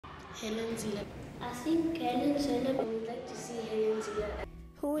Helen Zille. I think Helen Zille. I would like to see Helen Zille.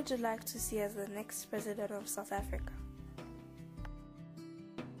 Who would you like to see as the next president of South Africa?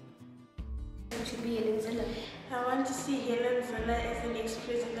 It should be Helen Zille. I want to see Helen Zille as the next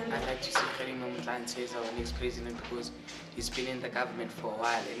president. I'd like to see as our next president because he's been in the government for a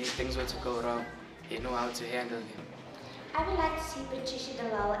while, and if things were to go wrong, he know how to handle them. I would like to see Patricia de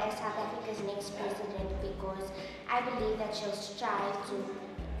Lille as South Africa's next president because I believe that she'll strive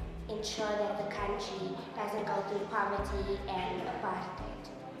to ensure that the country doesn't go through poverty and apartheid.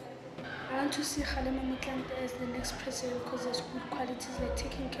 I want to see Kgalema Motlanthe as the next president because there's good qualities like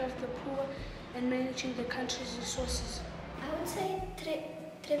taking care of the poor and managing the country's resources. I would say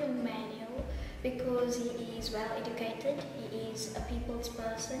Trevor Manuel because he is well educated, he is a people's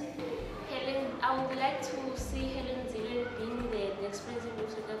person. I would like to see Helen Zille being the next president of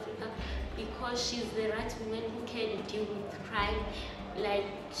South Africa because she's the right woman who can deal with crime. Like,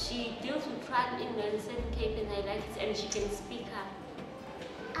 she deals with crime in Western Cape and I like it, and she can speak up.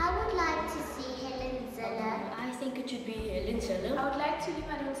 I would like to see Helen Zille. I think it should be Helen Zille. I would like to leave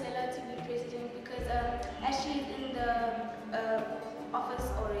Helen Zille to be president because as she's in the office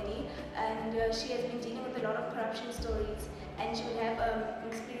already and she has been dealing with a lot of corruption stories and she would have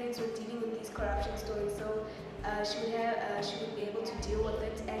experience with dealing with these corruption stories, so she would be able to deal with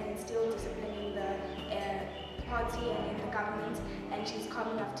it and instill discipline in the party and in the government, and she's calm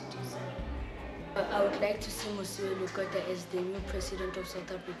enough to do so. I would like to see Mosiwe Lukota as the new president of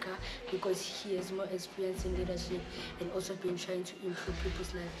South Africa because he has more experience in leadership and also been trying to improve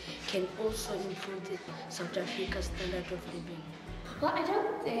people's lives, can also improve the South Africa's standard of living. Well, I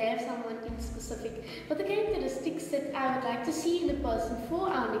don't have someone in specific, but the characteristics that I would like to see in a person for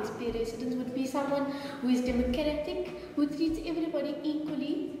our next president would be someone who is democratic, who treats everybody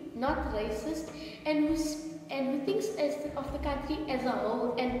equally, not racist, and who thinks of the country as a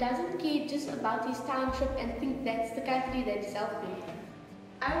whole and doesn't care just about his township and think that's the country that is helping.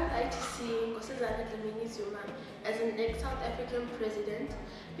 I would like to see Nkosazana Dlamini Zuma as the next South African president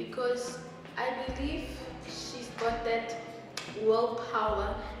because I believe she's got that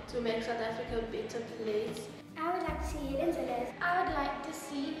willpower to make South Africa a better place. I would like to see Helen Zille. I would like to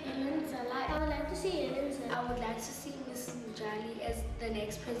see Helen Zille. I would like to see Helen Zille. I would like to see Ms. Mujali as the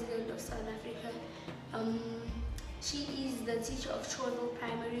next president of South Africa. She is the teacher of Chorville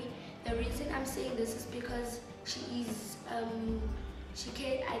Primary. The reason I'm saying this is because she is,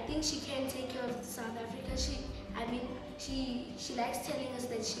 I think she can take care of South Africa. She likes telling us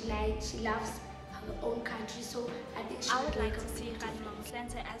that she loves her own country, so I think I would like to see Kgalema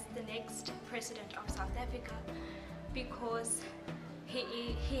Motlanthe as the next president of South Africa because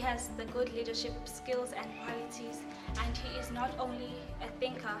he has the good leadership skills and qualities, and he is not only a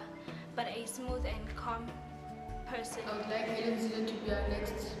thinker but a smooth and calm person. I would like Helen Zille to be our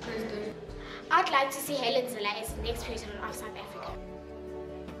next president. I'd like to see Helen Zille as the next president of South Africa.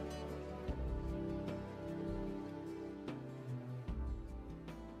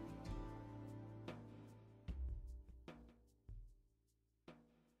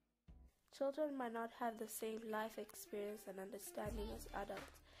 Children might not have the same life experience and understanding as adults,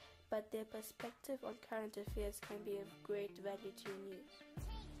 but their perspective on current affairs can be of great value to your news.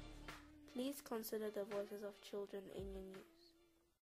 Please consider the voices of children in your news.